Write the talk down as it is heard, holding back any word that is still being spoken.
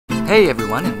Hey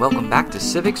everyone, and welcome back to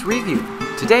Civics Review.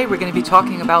 Today we're going to be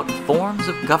talking about forms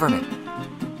of government.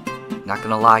 Not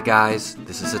gonna lie guys,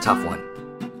 this is a tough one.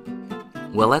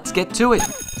 Well, let's get to it.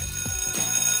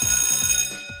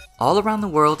 All around the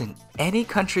world, in any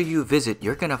country you visit,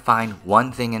 you're gonna find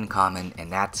one thing in common, and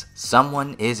that's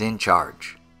someone is in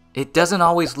charge. It doesn't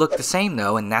always look the same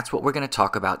though, and that's what we're gonna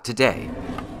talk about today.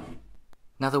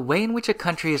 Now, the way in which a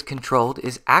country is controlled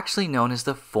is actually known as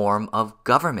the form of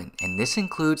government, and this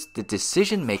includes the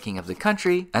decision-making of the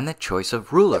country and the choice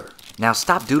of ruler. Now,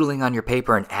 stop doodling on your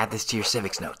paper and add this to your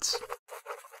civics notes.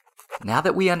 Now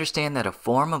that we understand that a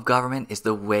form of government is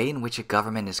the way in which a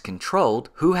government is controlled,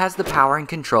 who has the power and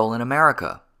control in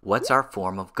America? What's our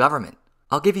form of government?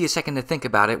 I'll give you a second to think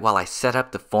about it while I set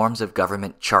up the forms of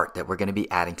government chart that we're going to be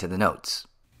adding to the notes.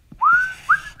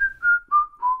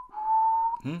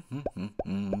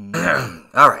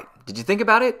 Alright, did you think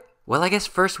about it? Well, I guess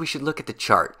first we should look at the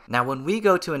chart. Now, when we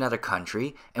go to another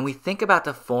country and we think about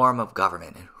the form of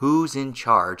government and who's in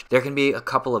charge, there can be a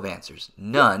couple of answers.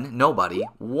 None, nobody,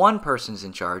 one person's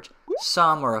in charge,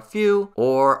 some or a few,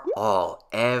 or all.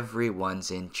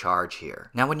 Everyone's in charge here.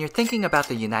 Now, when you're thinking about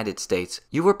the United States,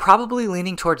 you were probably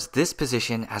leaning towards this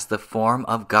position as the form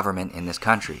of government in this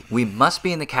country. We must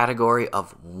be in the category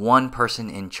of one person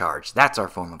in charge. That's our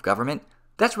form of government.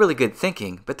 That's really good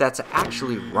thinking, but that's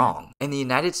actually wrong. In the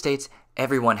United States,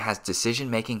 everyone has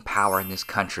decision-making power in this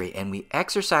country, and we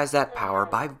exercise that power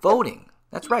by voting.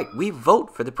 That's right, we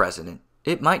vote for the president.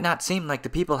 It might not seem like the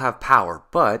people have power,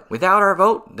 but without our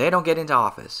vote, they don't get into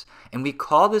office. And we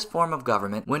call this form of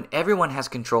government, when everyone has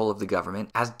control of the government,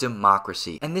 as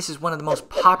democracy. And this is one of the most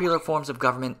popular forms of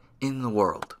government in the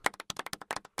world.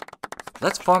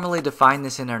 Let's formally define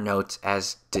this in our notes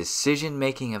as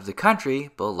decision-making of the country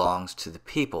belongs to the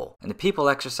people. And the people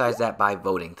exercise that by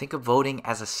voting. Think of voting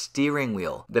as a steering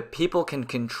wheel. The people can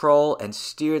control and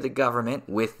steer the government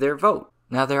with their vote.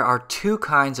 Now, there are two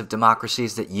kinds of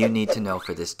democracies that you need to know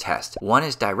for this test. One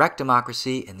is direct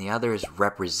democracy and the other is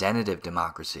representative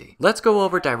democracy. Let's go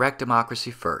over direct democracy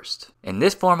first. And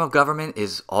this form of government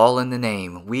is all in the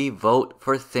name. We vote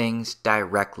for things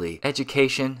directly.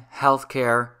 Education,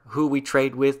 healthcare, who we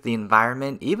trade with, the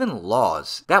environment, even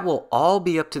laws. That will all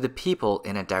be up to the people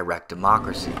in a direct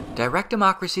democracy. Direct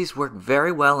democracies work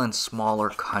very well in smaller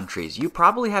countries. You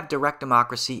probably have direct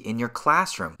democracy in your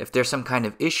classroom. If there's some kind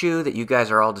of issue that you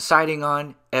guys are all deciding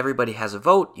on, everybody has a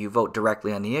vote, you vote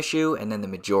directly on the issue, and then the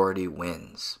majority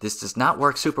wins. This does not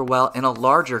work super well in a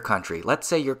larger country. Let's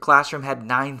say your classroom had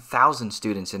 9,000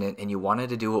 students in it and you wanted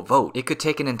to do a vote. It could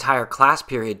take an entire class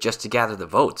period just to gather the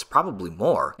votes, probably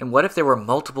more. And what if there were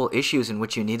multiple issues in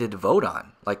which you needed to vote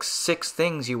on? Like 6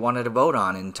 things you wanted to vote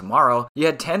on, and tomorrow you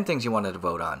had 10 things you wanted to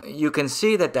vote on. You can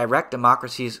see that direct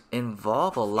democracies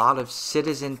involve a lot of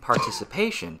citizen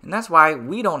participation, and that's why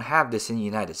we don't have this in the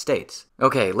United States.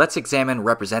 Okay, let's examine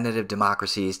representative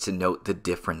democracies to note the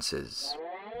differences.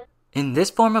 In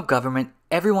this form of government,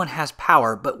 everyone has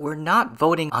power, but we're not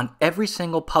voting on every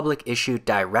single public issue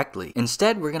directly.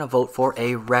 Instead, we're going to vote for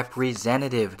a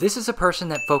representative. This is a person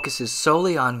that focuses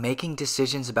solely on making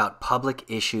decisions about public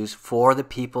issues for the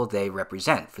people they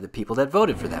represent, for the people that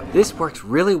voted for them. This works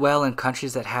really well in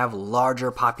countries that have larger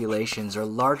populations or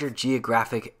larger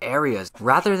geographic areas.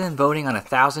 Rather than voting on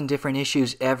 1,000 different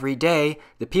issues every day,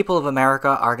 the people of America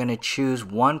are going to choose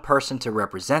one person to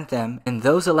represent them, and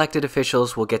those elected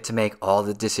officials will get to make all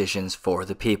the decisions for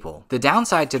the people. The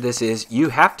downside to this is you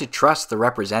have to trust the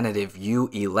representative you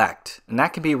elect, and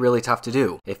that can be really tough to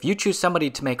do. If you choose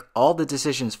somebody to make all the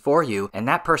decisions for you and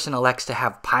that person elects to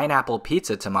have pineapple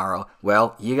pizza tomorrow,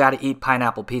 well, you gotta eat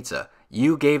pineapple pizza.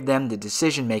 You gave them the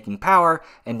decision-making power,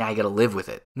 and now you gotta live with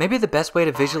it. Maybe the best way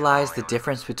to visualize the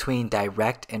difference between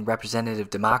direct and representative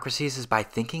democracies is by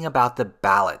thinking about the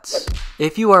ballots.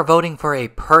 If you are voting for a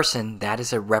person, that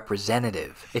is a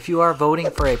representative. If you are voting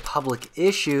for a public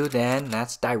issue, then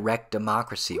that's direct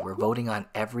democracy. We're voting on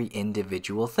every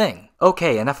individual thing.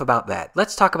 Okay, enough about that.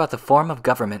 Let's talk about the form of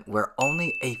government where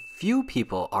only a few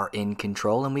people are in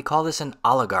control, and we call this an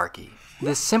oligarchy.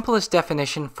 The simplest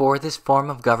definition for this form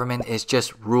of government is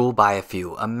just rule by a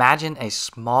few. Imagine a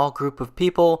small group of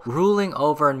people ruling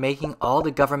over and making all the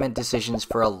government decisions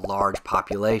for a large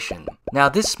population. Now,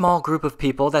 this small group of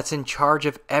people that's in charge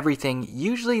of everything,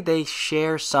 usually they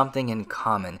share something in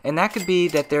common. And that could be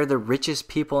that they're the richest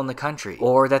people in the country,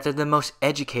 or that they're the most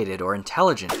educated or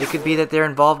intelligent. It could be that they're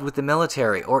involved with the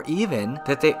military, or even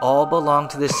that they all belong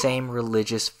to the same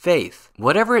religious faith.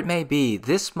 Whatever it may be,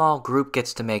 this small group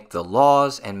gets to make the laws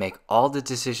and make all the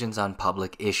decisions on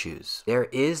public issues. There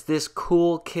is this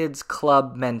cool kids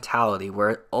club mentality where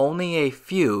where only a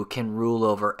few can rule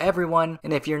over everyone,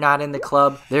 and if you're not in the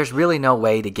club, there's really no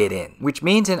way to get in. Which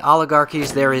means in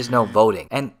oligarchies, there is no voting.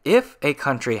 And if a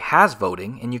country has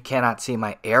voting, and you cannot see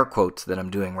my air quotes that I'm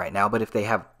doing right now, but if they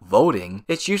have voting,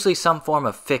 it's usually some form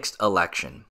of fixed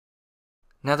election.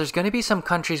 Now there's going to be some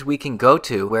countries we can go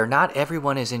to where not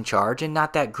everyone is in charge and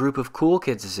not that group of cool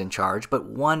kids is in charge, but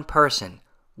one person.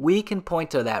 We can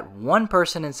point to that one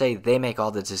person and say they make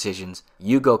all the decisions,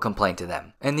 you go complain to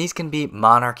them. And these can be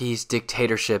monarchies,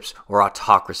 dictatorships, or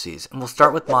autocracies. And we'll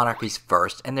start with monarchies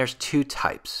first, and there's two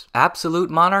types. Absolute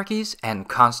monarchies and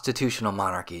constitutional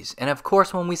monarchies. And of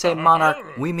course when we say monarch,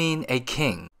 we mean a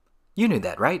king. You knew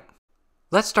that, right?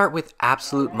 Let's start with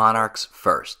absolute monarchs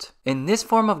first. In this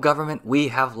form of government, we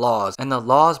have laws, and the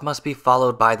laws must be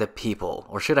followed by the people,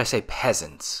 or should I say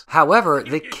peasants. However,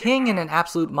 the king in an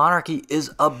absolute monarchy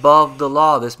is above the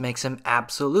law. This makes him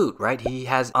absolute, right? He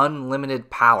has unlimited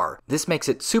power. This makes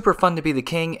it super fun to be the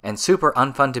king and super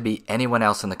unfun to be anyone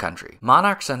else in the country.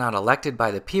 Monarchs are not elected by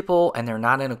the people, and they're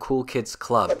not in a cool kids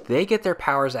club. They get their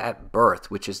powers at birth,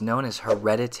 which is known as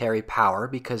hereditary power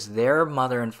because their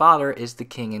mother and father is the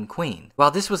king and queen. While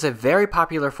this was a very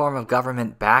popular form of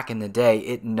government back in the day,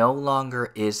 it no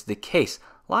longer is the case.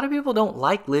 A lot of people don't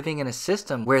like living in a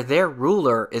system where their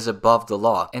ruler is above the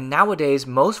law. And nowadays,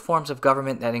 most forms of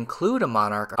government that include a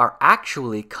monarch are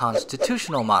actually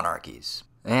constitutional monarchies.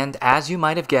 And as you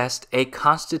might have guessed, a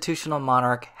constitutional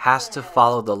monarch has to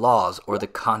follow the laws or the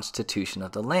constitution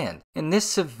of the land. And this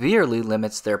severely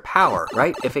limits their power,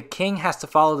 right? If a king has to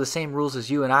follow the same rules as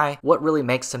you and I, what really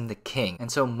makes them the king?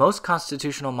 And so most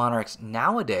constitutional monarchs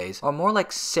nowadays are more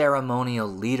like ceremonial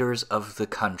leaders of the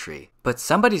country. But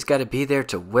somebody's got to be there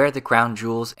to wear the crown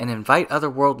jewels and invite other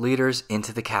world leaders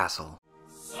into the castle.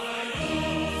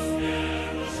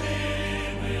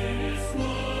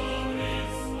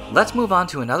 Let's move on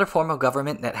to another form of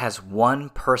government that has one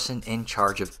person in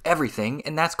charge of everything,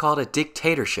 and that's called a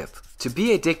dictatorship. To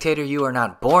be a dictator, you are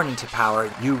not born into power,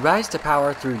 you rise to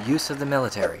power through use of the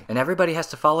military. And everybody has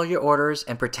to follow your orders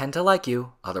and pretend to like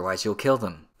you, otherwise you'll kill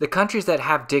them. The countries that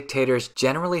have dictators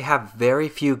generally have very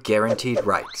few guaranteed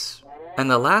rights. And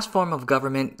the last form of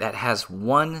government that has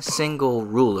one single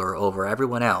ruler over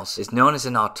everyone else is known as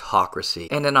an autocracy.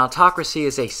 And an autocracy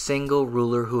is a single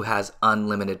ruler who has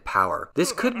unlimited power.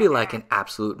 This could be like an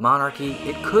absolute monarchy,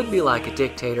 it could be like a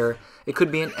dictator, it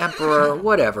could be an emperor,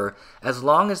 whatever, as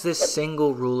long as this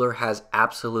single ruler has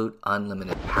absolute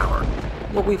unlimited power.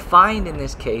 What we find in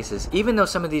this case is even though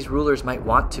some of these rulers might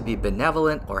want to be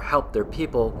benevolent or help their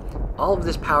people, all of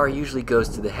this power usually goes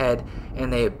to the head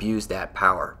and they abuse that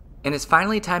power. And it's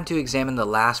finally time to examine the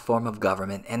last form of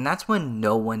government, and that's when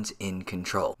no one's in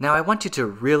control. Now I want you to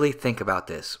really think about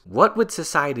this. What would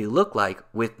society look like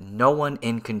with no one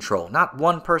in control? Not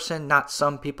one person, not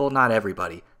some people, not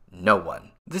everybody. No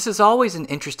one. This is always an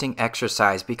interesting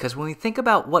exercise because when we think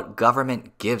about what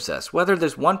government gives us, whether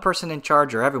there's one person in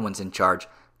charge or everyone's in charge,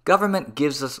 government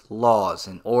gives us laws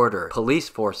and order, police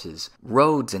forces,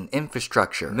 roads and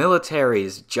infrastructure,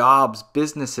 militaries, jobs,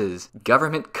 businesses,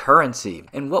 government currency.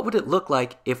 And what would it look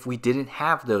like if we didn't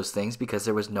have those things because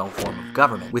there was no form of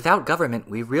government? Without government,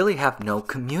 we really have no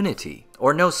community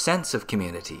or no sense of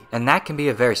community. And that can be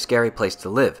a very scary place to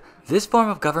live. This form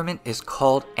of government is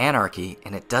called anarchy,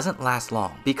 and it doesn't last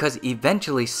long because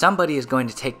eventually somebody is going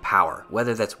to take power,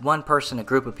 whether that's one person, a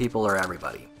group of people, or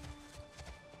everybody.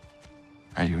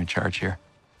 Are you in charge here?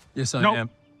 Yes, I am.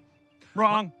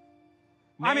 Wrong.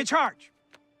 I'm in charge.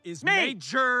 Is Me.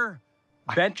 Major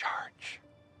In charge.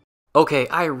 Okay,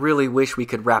 I really wish we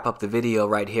could wrap up the video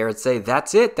right here and say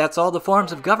that's it, that's all the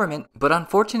forms of government. But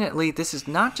unfortunately, this is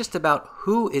not just about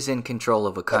who is in control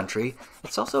of a country,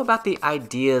 it's also about the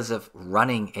ideas of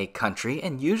running a country,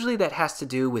 and usually that has to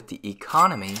do with the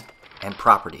economy and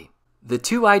property. The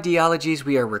two ideologies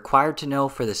we are required to know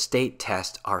for the state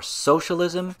test are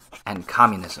socialism and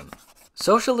communism.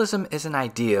 Socialism is an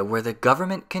idea where the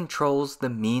government controls the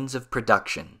means of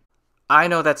production. I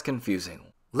know that's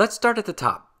confusing. Let's start at the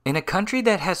top. In a country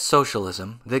that has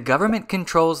socialism, the government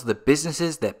controls the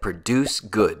businesses that produce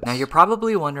goods. Now you're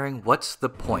probably wondering, what's the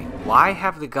point? Why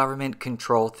have the government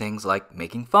control things like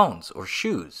making phones or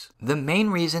shoes? The main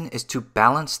reason is to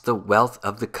balance the wealth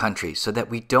of the country so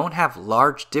that we don't have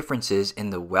large differences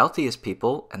in the wealthiest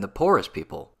people and the poorest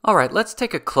people. Alright, let's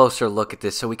take a closer look at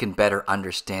this so we can better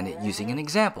understand it using an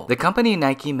example. The company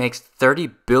Nike makes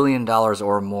 $30 billion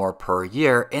or more per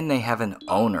year, and they have an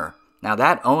owner. Now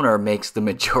that owner makes the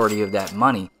majority of that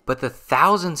money, but but the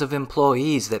thousands of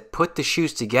employees that put the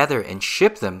shoes together and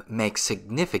ship them make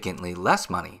significantly less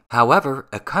money. However,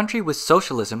 a country with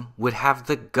socialism would have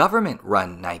the government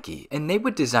run Nike, and they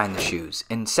would design the shoes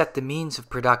and set the means of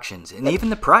productions and even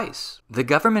the price. The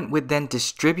government would then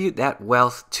distribute that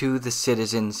wealth to the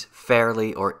citizens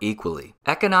fairly or equally.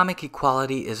 Economic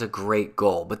equality is a great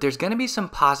goal, but there's going to be some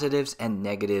positives and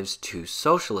negatives to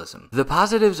socialism. The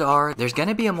positives are there's going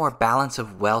to be a more balance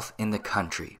of wealth in the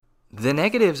country. The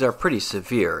negatives are pretty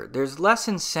severe. There's less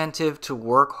incentive to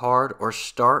work hard or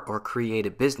start or create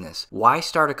a business. Why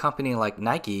start a company like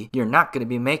Nike? You're not going to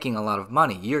be making a lot of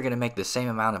money. You're going to make the same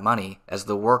amount of money as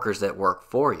the workers that work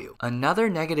for you. Another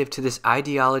negative to this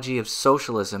ideology of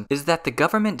socialism is that the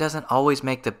government doesn't always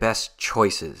make the best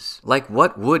choices. Like,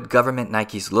 what would government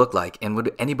Nikes look like, and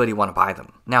would anybody want to buy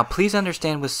them? Now, please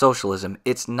understand with socialism,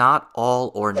 it's not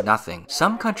all or nothing.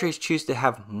 Some countries choose to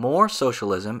have more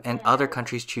socialism and other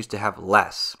countries choose to have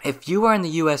less. If you are in the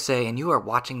USA and you are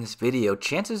watching this video,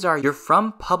 chances are you're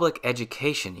from public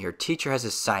education. Your teacher has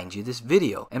assigned you this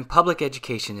video, and public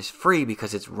education is free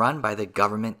because it's run by the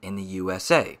government in the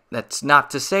USA. That's not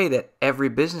to say that every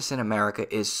business in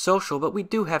America is social, but we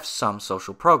do have some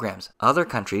social programs. Other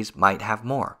countries might have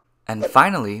more. And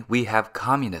finally, we have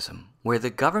communism, where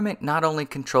the government not only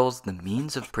controls the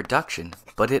means of production,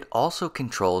 but it also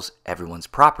controls everyone's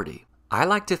property. I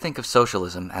like to think of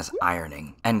socialism as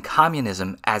ironing, and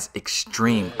communism as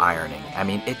extreme ironing. I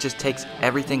mean, it just takes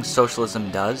everything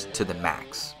socialism does to the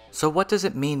max. So what does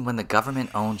it mean when the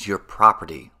government owns your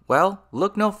property? Well,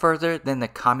 look no further than the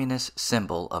communist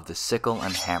symbol of the sickle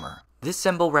and hammer. This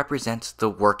symbol represents the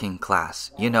working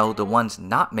class. You know, the ones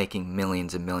not making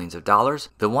millions and millions of dollars,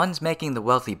 the ones making the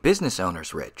wealthy business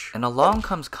owners rich. And along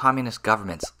comes communist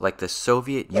governments like the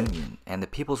Soviet Union and the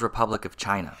People's Republic of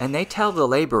China. And they tell the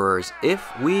laborers, if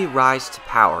we rise to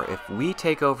power, if we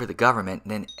take over the government,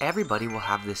 then everybody will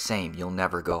have the same. You'll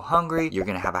never go hungry, you're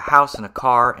gonna have a house and a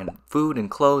car and food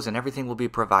and clothes, and everything will be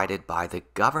provided by the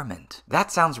government.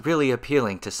 That sounds really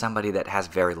appealing to somebody that has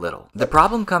very little. The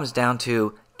problem comes down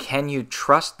to, can you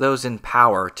trust those in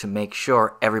power to make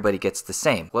sure everybody gets the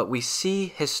same? What we see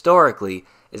historically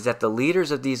is that the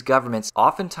leaders of these governments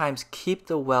oftentimes keep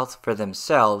the wealth for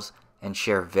themselves and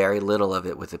share very little of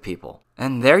it with the people.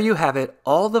 And there you have it,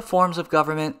 all the forms of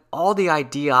government, all the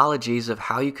ideologies of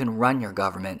how you can run your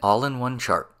government, all in one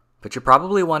chart. But you're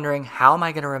probably wondering, how am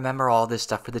I going to remember all this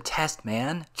stuff for the test,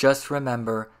 man? Just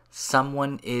remember,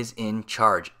 someone is in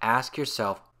charge. Ask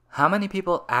yourself, how many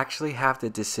people actually have the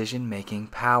decision-making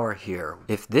power here?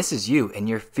 If this is you and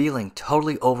you're feeling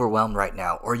totally overwhelmed right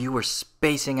now, or you were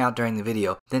spacing out during the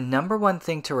video, the number one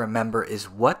thing to remember is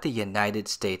what the United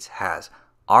States has.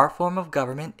 Our form of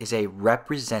government is a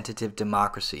representative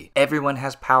democracy. Everyone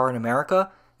has power in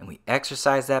America, and we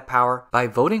exercise that power by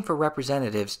voting for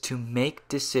representatives to make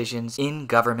decisions in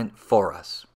government for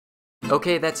us.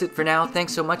 Okay, that's it for now.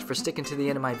 Thanks so much for sticking to the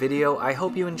end of my video. I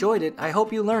hope you enjoyed it. I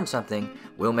hope you learned something.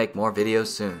 We'll make more videos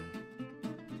soon.